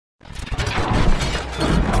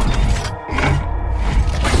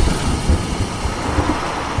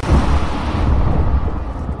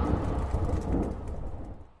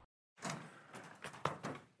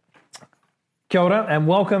Kia ora, and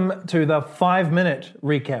welcome to the 5-minute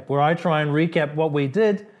recap, where I try and recap what we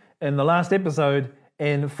did in the last episode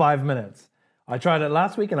in 5 minutes. I tried it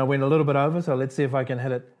last week and I went a little bit over, so let's see if I can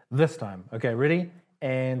hit it this time. Okay, ready?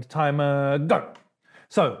 And timer, go.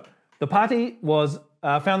 So, the party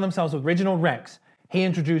found themselves with Reginald Rax. He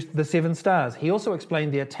introduced the 7 stars. He also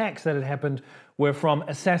explained the attacks that had happened were from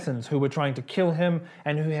assassins who were trying to kill him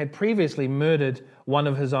and who had previously murdered one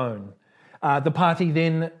of his own. The party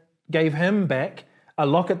then gave him back a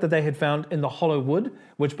locket that they had found in the hollow wood,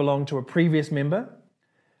 which belonged to a previous member.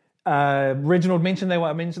 Reginald mentioned they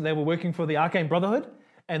were working for the Arcane Brotherhood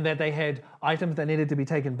and that they had items that needed to be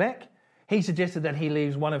taken back. He suggested that he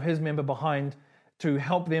leaves one of his member behind to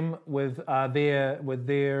help them with what they were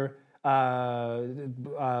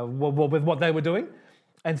doing.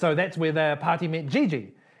 And so that's where the party met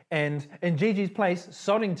Gigi. And in Gigi's place,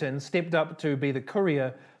 Soddington stepped up to be the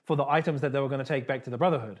courier for the items that they were going to take back to the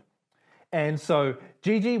Brotherhood. And so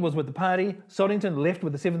Gigi was with the party, Soddington left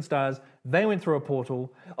with the 7 stars, they went through a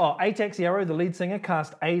portal. Atax Yarrow, the lead singer,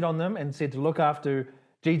 cast aid on them and said to look after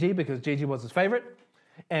Gigi because Gigi was his favourite.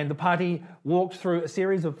 And the party walked through a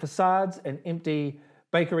series of facades and empty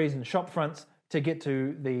bakeries and shop fronts to get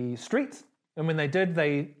to the streets. And when they did,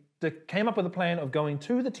 they came up with a plan of going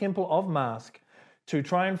to the Temple of Mask to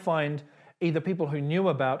try and find either people who knew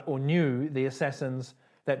about or knew the assassins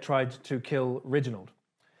that tried to kill Reginald.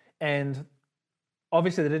 And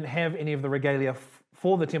obviously they didn't have any of the regalia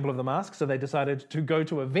for the Temple of the Mask, so they decided to go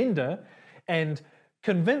to a vendor and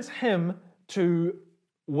convince him to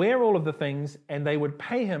wear all of the things, and they would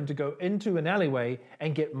pay him to go into an alleyway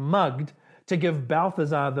and get mugged to give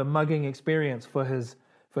Balthazar the mugging experience for his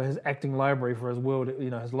acting library, for his world,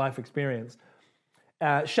 his life experience.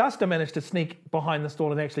 Shasta managed to sneak behind the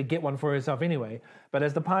stall and actually get one for herself anyway. But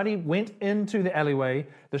as the party went into the alleyway,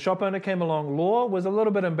 the shop owner came along. Law was a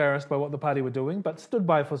little bit embarrassed by what the party were doing, but stood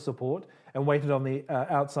by for support and waited on the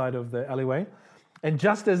outside of the alleyway. And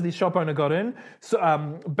just as the shop owner got in,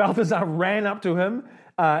 Balthazar ran up to him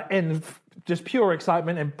in just pure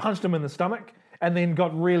excitement and punched him in the stomach, and then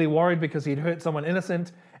got really worried because he'd hurt someone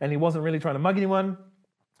innocent and he wasn't really trying to mug anyone.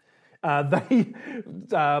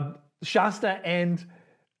 Shasta and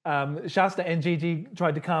Gigi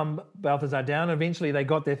tried to calm Balthazar down. Eventually, they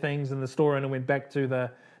got their things, and the store owner went back to the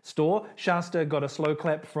store. Shasta got a slow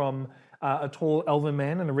clap from a tall elven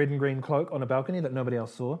man in a red and green cloak on a balcony that nobody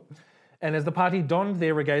else saw. And as the party donned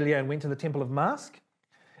their regalia and went to the Temple of Mask,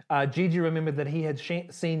 Gigi remembered that he had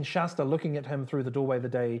seen Shasta looking at him through the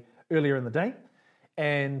doorway earlier in the day.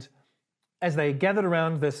 And as they gathered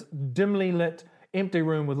around this dimly lit empty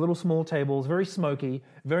room with little small tables, very smoky,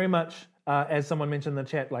 very much, as someone mentioned in the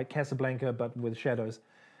chat, like Casablanca, but with shadows.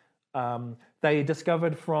 They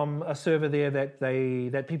discovered from a server there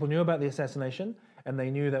that people knew about the assassination, and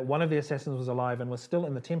they knew that one of the assassins was alive and was still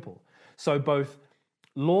in the temple. So both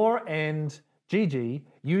Law and Gigi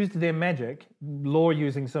used their magic, Law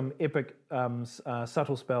using some epic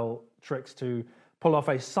subtle spell tricks to pull off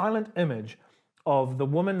a silent image of the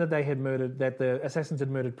woman that they had murdered, that the assassins had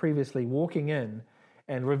murdered previously, walking in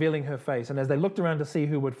and revealing her face. And as they looked around to see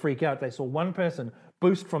who would freak out, they saw one person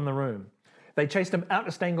boost from the room. They chased him out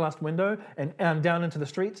a stained glass window and down into the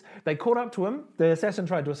streets. They caught up to him. The assassin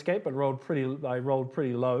tried to escape, but rolled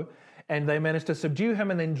pretty low. And they managed to subdue him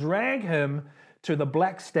and then drag him to the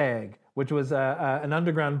Black Stag, which was an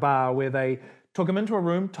underground bar where they took him into a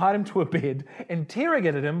room, tied him to a bed,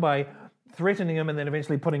 interrogated him by threatening him and then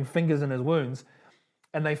eventually putting fingers in his wounds.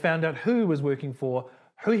 And they found out who he was working for,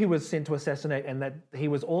 who he was sent to assassinate, and that he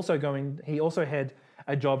also had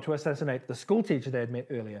a job to assassinate the school teacher they had met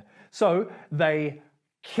earlier. So they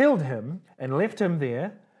killed him and left him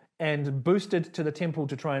there and boosted to the temple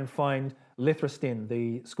to try and find Lethrasten,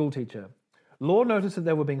 the school teacher. Law noticed that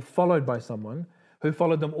they were being followed by someone who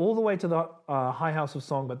followed them all the way to the High House of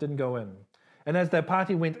Song but didn't go in. And as their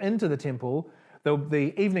party went into the temple,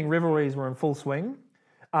 the evening revelries were in full swing.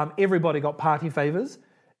 Everybody got party favours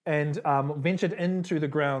and ventured into the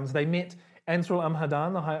grounds. They met Ansrul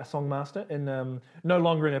Amhadan, the High Songmaster, no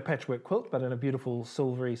longer in a patchwork quilt, but in a beautiful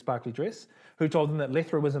silvery sparkly dress, who told them that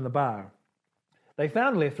Lethra was in the bar. They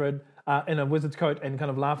found Lethra in a wizard's coat and kind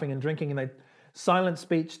of laughing and drinking, and they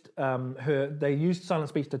They used silent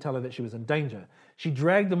speech to tell her that she was in danger. She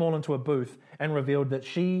dragged them all into a booth and revealed that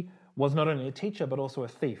she was not only a teacher but also a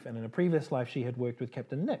thief, and in a previous life she had worked with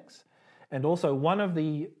Captain Nix. And also one of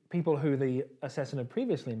the people who the assassin had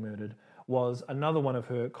previously murdered was another one of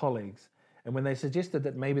her colleagues. And when they suggested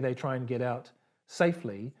that maybe they try and get out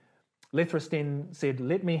safely, Lethrasten said,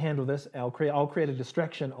 "Let me handle this. I'll create a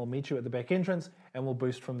distraction. I'll meet you at the back entrance and we'll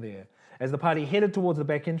boost from there." As the party headed towards the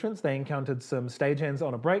back entrance, they encountered some stagehands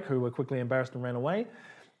on a break who were quickly embarrassed and ran away.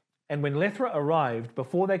 And when Lethra arrived,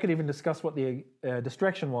 before they could even discuss what the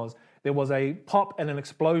distraction was, there was a pop and an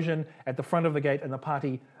explosion at the front of the gate, and the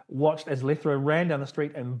party watched as Lethra ran down the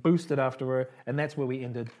street and boosted after her, and that's where we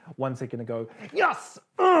ended 1 second ago. Yes!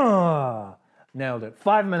 Nailed it.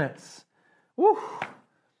 5 minutes. Woo!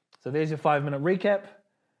 So there's your 5-minute recap,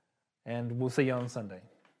 and we'll see you on Sunday.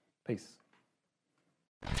 Peace.